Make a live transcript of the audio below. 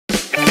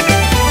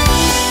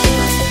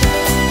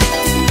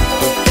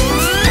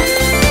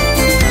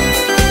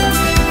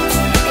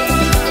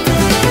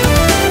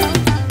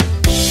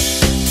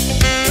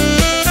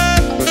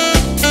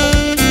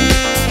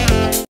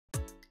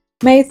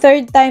My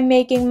third time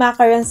making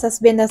macarons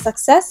has been a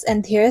success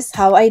and here's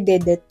how I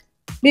did it.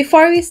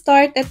 Before we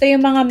start, ito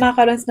yung mga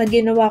macarons na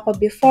ginawa ko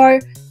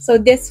before. So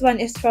this one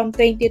is from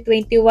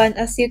 2021.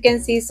 As you can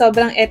see,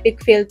 sobrang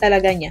epic feel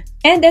talaga niya.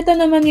 And ito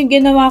naman yung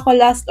ginawa ko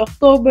last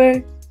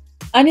October.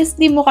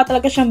 Honestly, mukha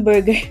talaga siyang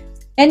burger.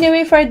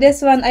 Anyway, for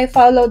this one, I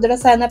followed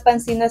Rosanna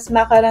Pansinos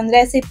Macaron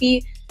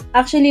recipe.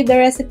 Actually, the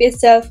recipe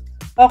itself,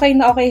 okay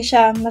na okay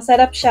siya.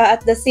 Masarap siya.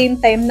 At the same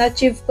time,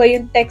 na-achieve ko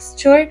yung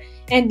texture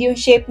and yung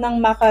shape ng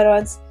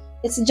macarons.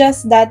 It's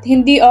just that,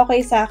 hindi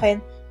okay sa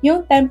akin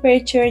yung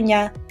temperature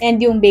niya and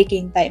yung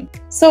baking time.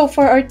 So,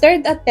 for our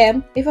third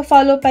attempt,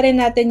 ipa-follow pa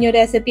rin natin yung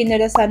recipe ni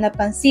Rosanna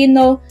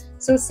Pansino.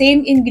 So,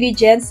 same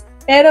ingredients,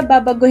 pero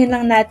babaguhin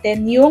lang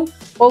natin yung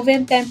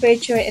oven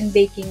temperature and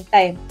baking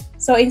time.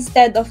 So,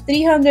 instead of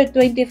 325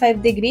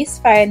 degrees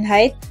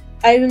Fahrenheit,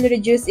 I will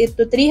reduce it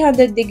to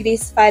 300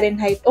 degrees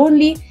Fahrenheit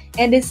only,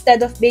 and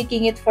instead of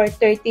baking it for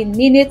 13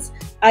 minutes,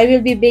 I will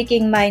be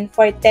baking mine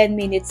for 10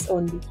 minutes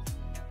only.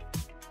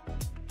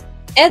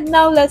 And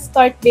now, let's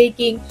start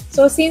baking.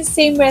 So, since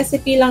same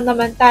recipe lang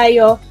naman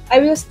tayo,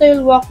 I will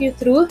still walk you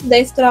through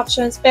the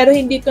instructions pero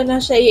hindi ko na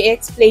siya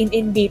i-explain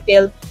in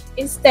detail.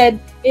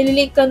 Instead,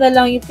 ililink ko na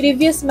lang yung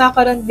previous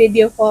macaron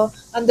video ko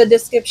on the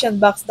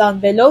description box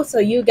down below so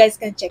you guys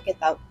can check it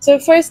out.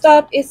 So, first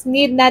up is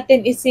need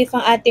natin isip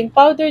ang ating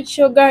powdered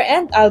sugar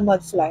and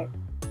almond flour.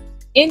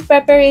 In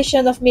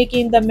preparation of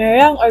making the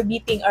meringue or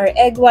beating our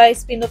egg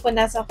whites,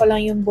 pinupunasan ko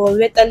lang yung bowl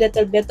with a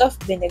little bit of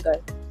vinegar.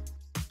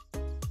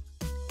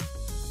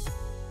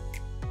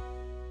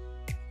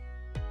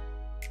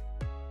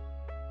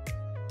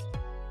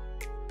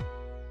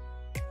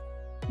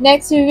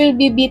 Next, we will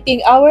be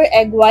beating our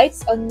egg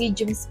whites on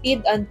medium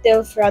speed until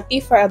frothy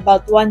for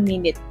about 1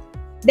 minute.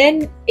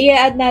 Then,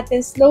 i-add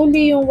natin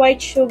slowly yung white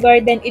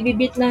sugar, then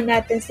ibibit lang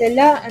natin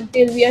sila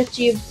until we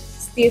achieve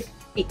stiff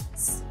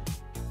peaks.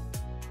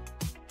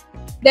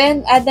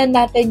 Then, add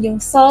natin yung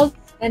salt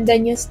and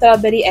then yung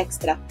strawberry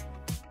extract.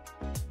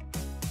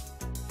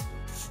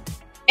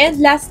 And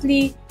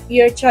lastly,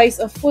 your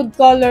choice of food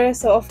color.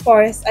 So, of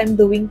course, I'm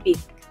doing pink.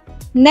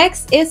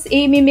 Next is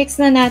i-mix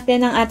na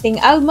natin ang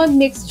ating almond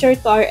mixture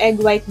to our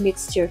egg white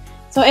mixture.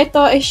 So ito,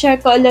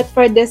 i-share ko ulit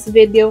for this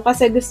video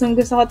kasi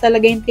gustong-gusto ko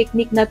talaga yung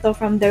technique na to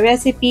from the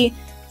recipe.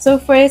 So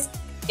first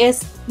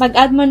is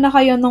mag-add muna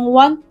kayo ng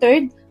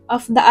 1/3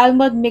 of the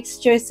almond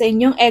mixture sa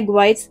inyong egg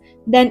whites.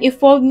 Then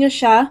i-fold nyo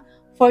siya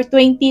for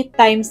 20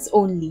 times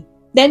only.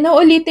 Then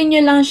naulitin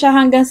nyo lang siya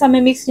hanggang sa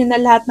ma-mix nyo na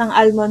lahat ng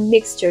almond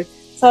mixture.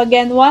 So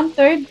again,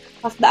 1/3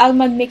 of the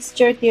almond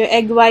mixture to your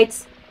egg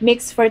whites,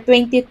 mix for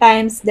 20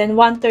 times, then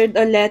 1/3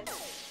 ulit,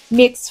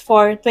 mix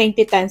for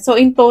 20 times. So,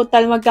 in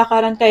total,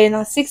 magkakaroon kayo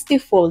ng 60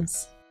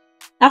 folds.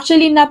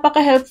 Actually,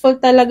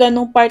 napaka-helpful talaga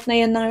nung part na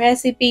yun ng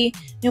recipe,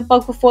 yung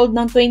pag-fold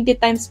ng 20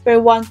 times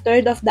per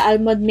 1/3 of the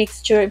almond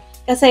mixture.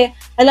 Kasi,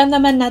 alam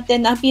naman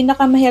natin, ang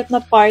pinakamahirap na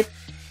part,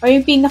 or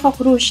yung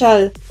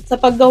pinaka-crucial sa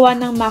paggawa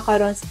ng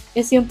macarons,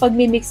 is yung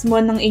pag-mix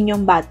mo ng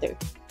inyong batter.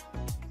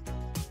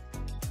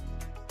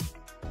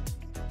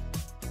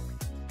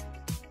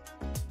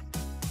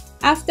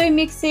 After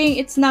mixing,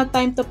 it's now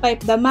time to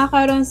pipe the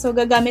macarons. So,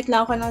 gagamit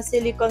lang ako ng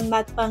silicone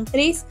mat pang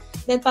trace.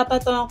 Then,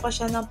 papatungan ko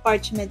siya ng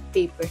parchment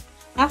paper.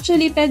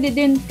 Actually, pwede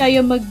din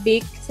kayo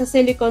mag-bake sa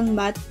silicone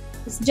mat.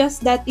 It's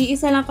just that,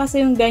 iisa lang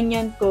kasi yung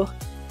ganyan ko.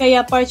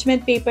 Kaya,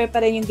 parchment paper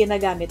pa rin yung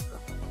ginagamit ko.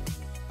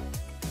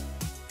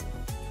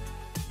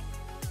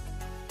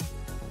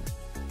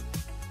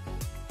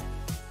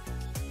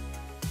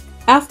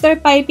 After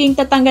piping,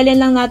 tatanggalin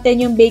lang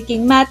natin yung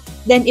baking mat.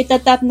 Then,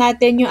 itatap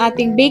natin yung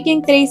ating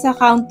baking tray sa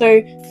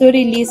counter to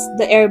release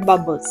the air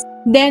bubbles.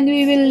 Then,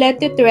 we will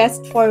let it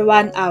rest for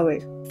 1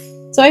 hour.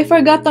 So, I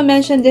forgot to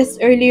mention this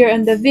earlier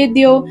in the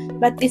video,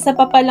 but isa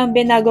pa palang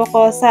binago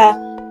ko sa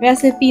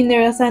recipe ni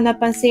Rosanna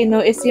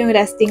Pansino is yung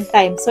resting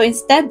time. So,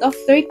 instead of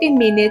 13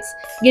 minutes,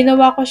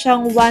 ginawa ko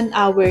siyang 1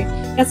 hour.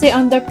 Kasi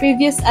on the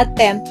previous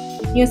attempt,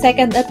 yung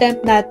second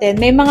attempt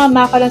natin, may mga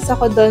macarons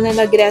ako doon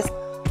na nag-rest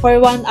for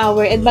 1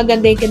 hour and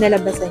maganda yung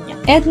kinalabasan niya.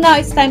 And now,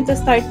 it's time to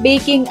start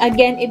baking.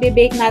 Again,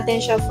 i-bake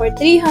natin siya for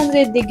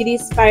 300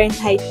 degrees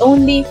Fahrenheit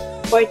only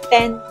for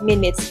 10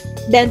 minutes.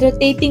 Then,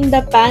 rotating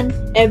the pan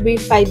every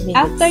 5 minutes.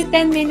 After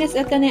 10 minutes,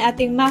 ito na yung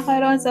ating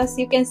macarons. As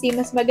you can see,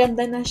 mas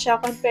maganda na siya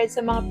compared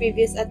sa mga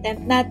previous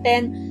attempt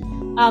natin.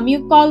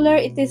 Yung color,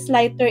 it is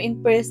lighter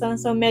in person,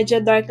 so medyo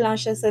dark lang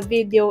siya sa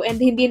video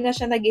and hindi na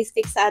siya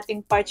nag-stick sa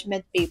ating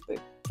parchment paper.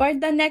 For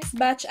the next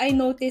batch, I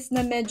noticed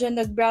na medyo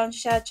nag-brown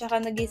siya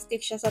tsaka nag-stick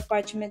siya sa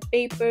parchment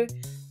paper.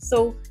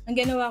 So, ang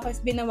ginawa ko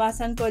is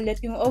binawasan ko ulit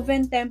yung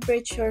oven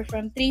temperature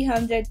from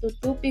 300 to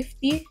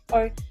 250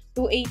 or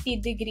 280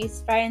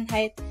 degrees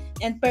Fahrenheit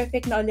and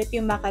perfect na ulit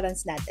yung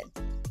macarons natin.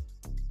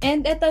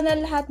 And ito na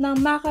lahat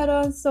ng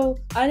macarons. So,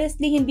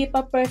 honestly, hindi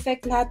pa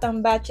perfect lahat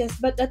ng batches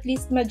but at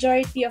least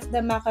majority of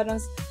the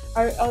macarons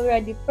are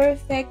already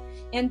perfect.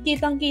 And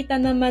kitang-kita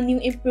naman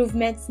yung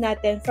improvements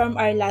natin from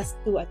our last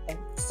 2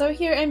 attempts. So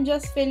here, I'm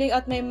just filling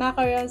out my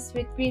macarons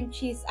with cream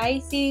cheese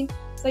icing.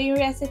 So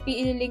yung recipe,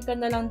 ililink ko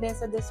na lang din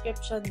sa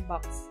description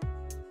box.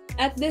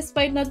 At this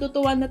point,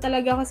 natutuwa na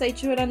talaga ako sa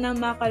itsura ng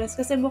macarons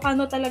kasi mukha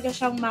na talaga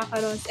siyang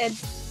macarons and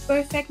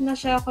perfect na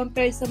siya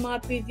compared sa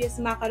mga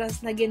previous macarons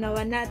na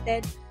ginawa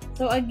natin.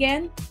 So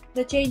again,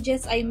 the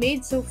changes I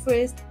made. So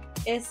first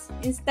is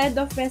instead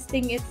of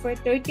resting it for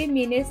 30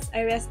 minutes,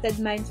 I rested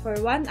mine for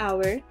 1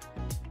 hour.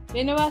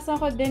 Binawasan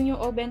ko din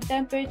yung oven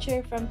temperature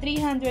from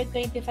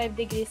 325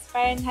 degrees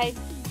Fahrenheit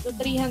to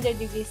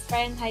 300 degrees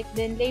Fahrenheit.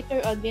 Then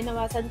later on,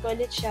 binawasan ko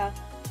ulit siya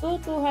to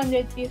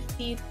 250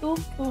 to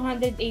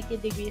 280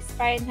 degrees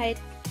Fahrenheit.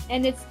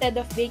 And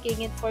instead of baking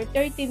it for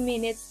 30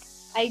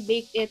 minutes, I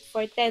baked it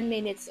for 10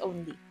 minutes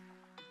only.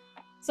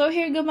 So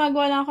here,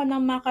 gumagawa lang ako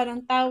ng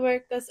macaron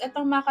tower because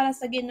itong macaron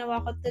sa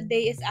ginawa ko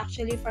today is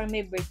actually for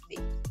my birthday.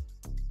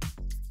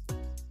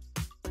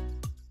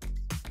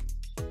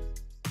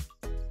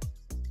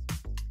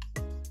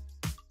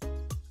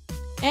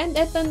 And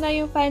ito na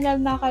yung final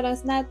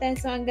macarons natin.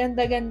 So, ang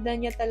ganda-ganda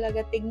niya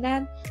talaga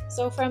tignan.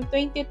 So, from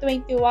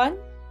 2021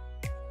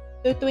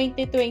 to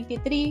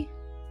 2023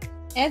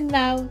 and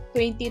now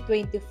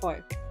 2024.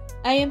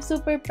 I am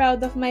super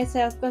proud of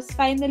myself because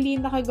finally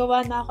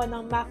nakagawa na ako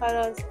ng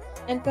macarons,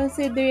 and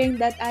considering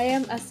that I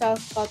am a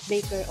self-taught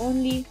baker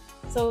only.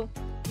 So,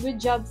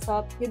 good job,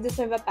 Sop. You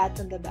deserve a pat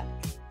on the back.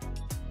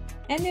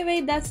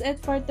 Anyway, that's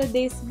it for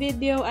today's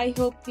video. I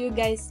hope you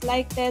guys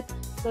liked it.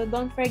 So,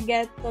 don't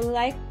forget to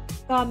like,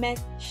 comment,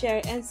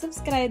 share, and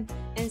subscribe,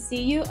 and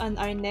see you on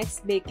our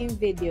next baking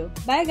video.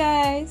 Bye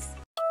guys!